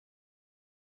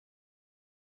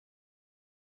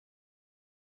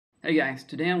Hey guys,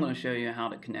 today I'm going to show you how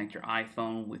to connect your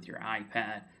iPhone with your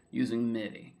iPad using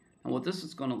Midi. And what this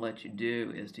is going to let you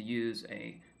do is to use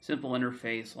a simple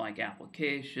interface like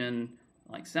application,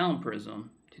 like Sound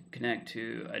Prism, to connect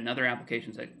to another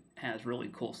application that has really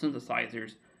cool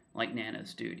synthesizers like Nano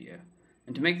Studio.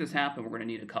 And to make this happen, we're going to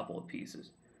need a couple of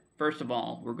pieces. First of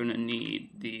all, we're going to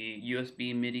need the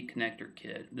USB MIDI connector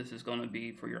kit. This is going to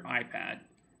be for your iPad.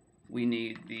 We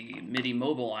need the Midi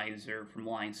mobilizer from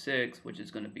line 6, which is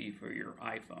going to be for your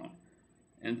iPhone.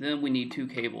 And then we need two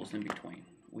cables in between.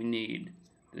 We need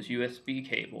this USB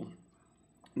cable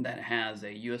that has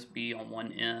a USB on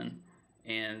one end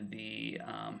and the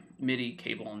Midi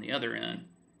cable on the other end.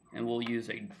 And we'll use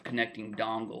a connecting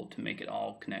dongle to make it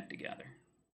all connect together.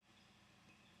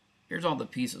 Here's all the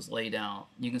pieces laid out.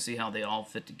 You can see how they all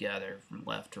fit together from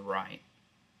left to right.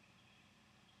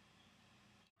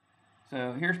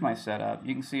 So here's my setup.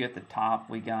 You can see at the top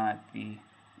we got the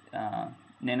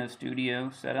Nano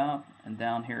Studio set up, and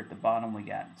down here at the bottom we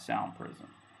got Sound Prism.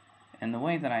 And the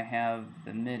way that I have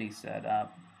the MIDI set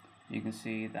up, you can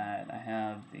see that I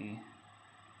have the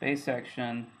bass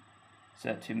section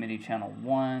set to MIDI channel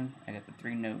 1. I got the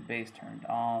 3-note bass turned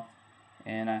off,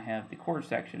 and I have the chord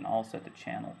section all set to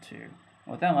channel 2.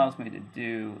 What that allows me to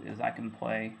do is I can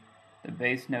play the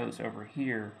bass notes over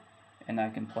here, and I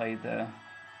can play the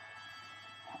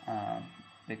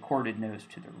chorded notes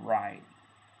to the right.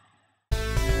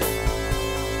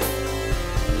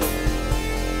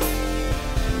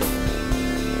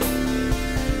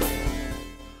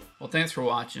 Well, thanks for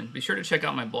watching. Be sure to check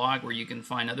out my blog where you can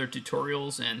find other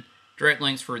tutorials and direct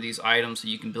links for these items so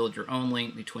you can build your own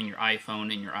link between your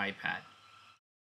iPhone and your iPad.